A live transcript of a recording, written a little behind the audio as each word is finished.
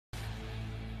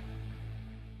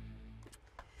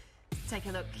Take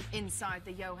a look inside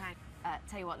the Johan.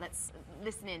 Tell you what, let's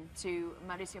listen in to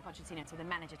Mauricio Pochettino, to the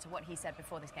manager, to what he said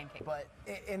before this game kicked. But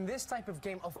in this type of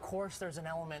game, of course, there's an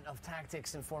element of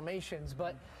tactics and formations,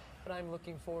 but I'm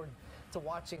looking forward to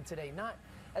watching today. Not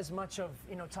as much of,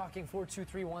 talking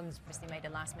 4-2-3-1s. Obviously made a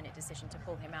last-minute decision to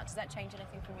pull him out. Does that change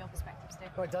anything from your perspective, Stu?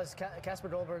 Oh, it does. Kasper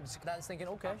Dolberg's thinking,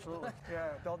 okay. Absolutely. Yeah,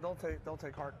 they'll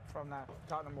take heart from that.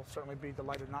 Tottenham will certainly be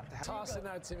delighted not to have. Tossing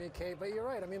that to me, Kate, but you're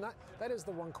right. I mean, that is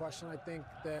the one question I think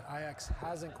that Ajax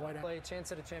hasn't quite Play a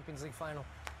chance at a Champions League final.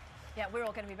 Yeah, we're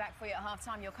all going to be back for you at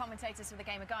half-time. Your commentators for the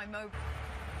game are Guy Mo.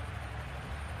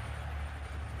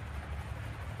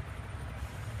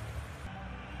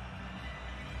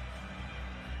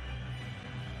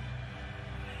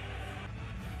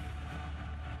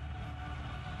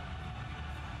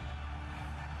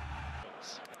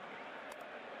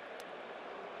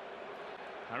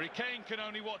 Harry Kane can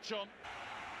only watch on.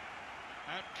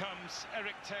 Out comes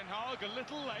Erik ten Hag, a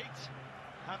little late,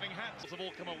 having had to have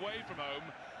all come away from home.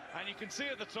 And you can see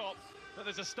at the top that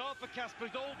there's a start for Kasper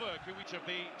Dolberg, who each of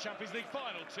the Champions League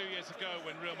final 2 years ago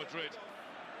when Real Madrid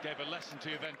gave a lesson to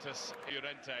Juventus.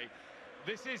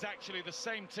 This is actually the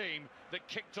same team that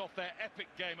kicked off their epic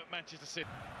game at Manchester City.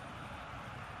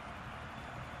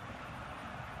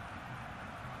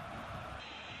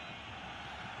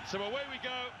 So away we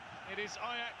go. It is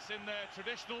Ajax in their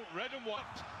traditional red and white,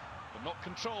 but not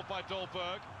controlled by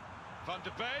Dolberg. Van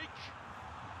de Beek,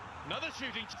 another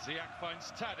shooting. Ziyech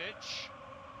finds Tadic.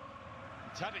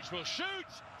 Tadic will shoot.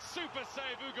 Super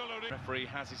save, Hugo Lloris. Referee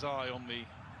has his eye on the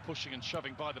pushing and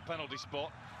shoving by the penalty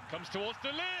spot. Comes towards De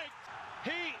Ligt.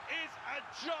 He is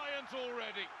a giant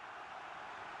already.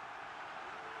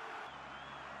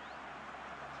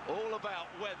 All about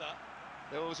whether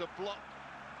there was a block.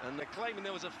 And they're claiming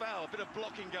there was a foul, a bit of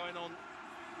blocking going on.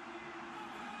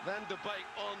 Van de Beek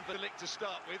on De Ligt to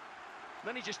start with.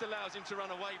 Then he just allows him to run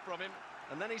away from him.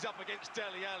 And then he's up against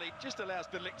Dele Alli, just allows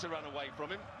De Ligt to run away from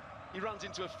him. He runs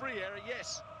into a free area,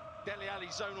 yes. Dele Alli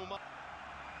zonal.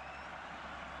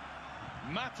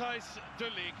 Matthijs De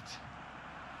Ligt,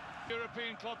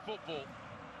 European club football.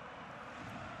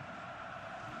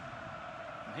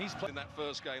 And he's playing that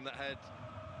first game that had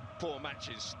poor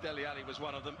matches. Dele Alli was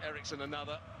one of them, Eriksen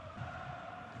another.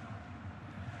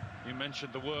 You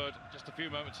mentioned the word just a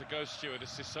few moments ago, Stuart.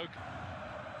 Sissoko.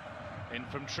 In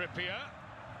from Trippier.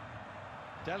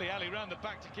 Dele Alli round the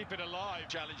back to keep it alive.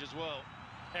 Challenge as well.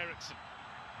 Eriksen.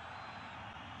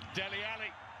 Dele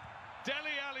Alli.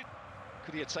 Dele Alli.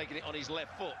 Could he have taken it on his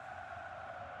left foot?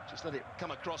 Just let it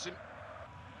come across him.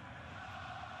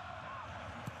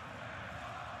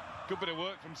 Good bit of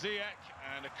work from Ziyech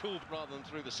and a cool... Rather than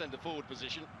through the centre-forward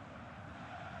position.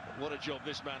 But what a job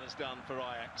this man has done for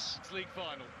Ajax. League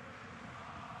final.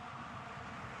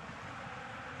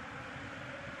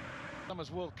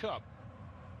 Summer's World Cup.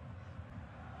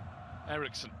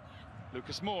 Eriksen.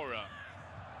 Lucas Moura.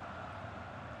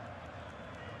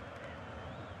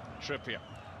 Trippier.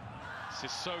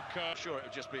 Sissoko. Sure, it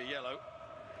would just be a yellow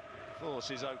for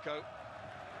Sissoko.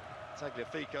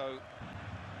 Tagliafico.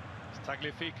 It's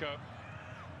Tagliafico.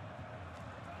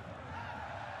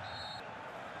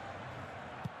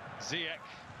 Ziyech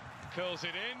curls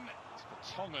it in.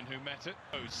 It's Vertonghen who met it.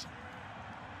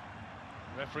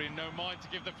 Referee in no mind to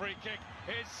give the free kick.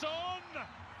 It's Son!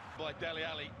 By Dele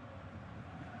Alli.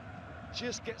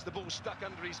 Just gets the ball stuck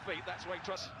under his feet. That's why he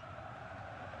trusts.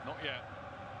 Not yet.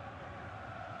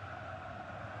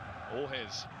 All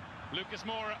his. Lucas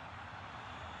Moura.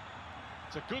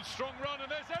 It's a good strong run, and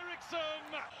there's Eriksen!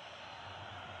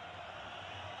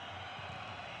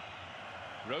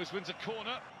 Rose wins a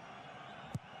corner.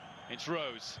 It's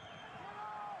Rose.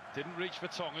 Didn't reach for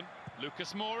Tongan.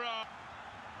 Lucas Moura.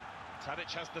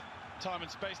 Tadic has the time and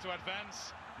space to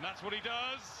advance, and that's what he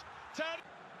does.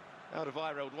 Out of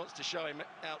Ireland, wants to show him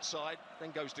outside, then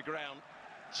goes to ground.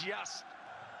 Just,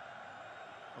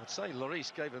 I would say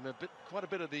Lloris gave him quite a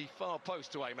bit of the far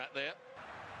post to aim at there.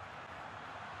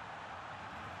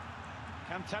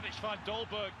 Can Tadic find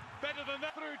Dolberg? Better than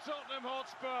that through Tottenham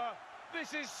Hotspur.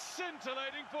 This is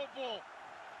scintillating football.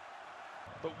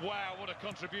 But wow, what a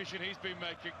contribution he's been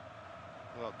making.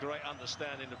 Well, great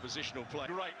understanding of positional play.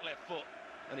 Great left foot,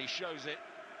 and he shows it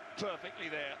perfectly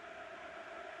there.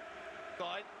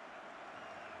 Side.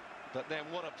 But then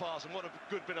what a pass and what a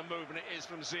good bit of movement it is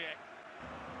from Ziyech.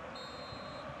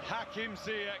 Hakim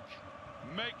Ziyech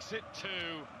makes it 2.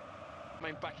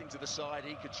 Coming back into the side,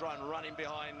 he could try and run in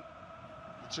behind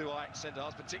the two Ajax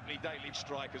centre-halves, particularly Daly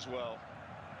strike as well.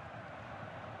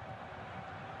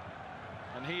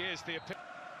 And he is the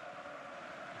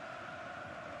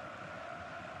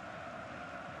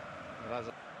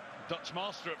Dutch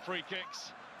master at free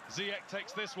kicks. Ziyech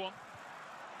takes this one.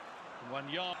 1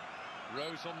 yard.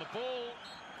 Rose on the ball.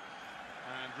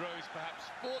 And Rose perhaps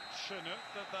fortunate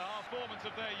that the performance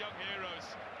of their young heroes,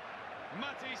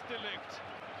 Matthijs de Ligt,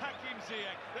 Hakim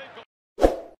Ziyech, they've got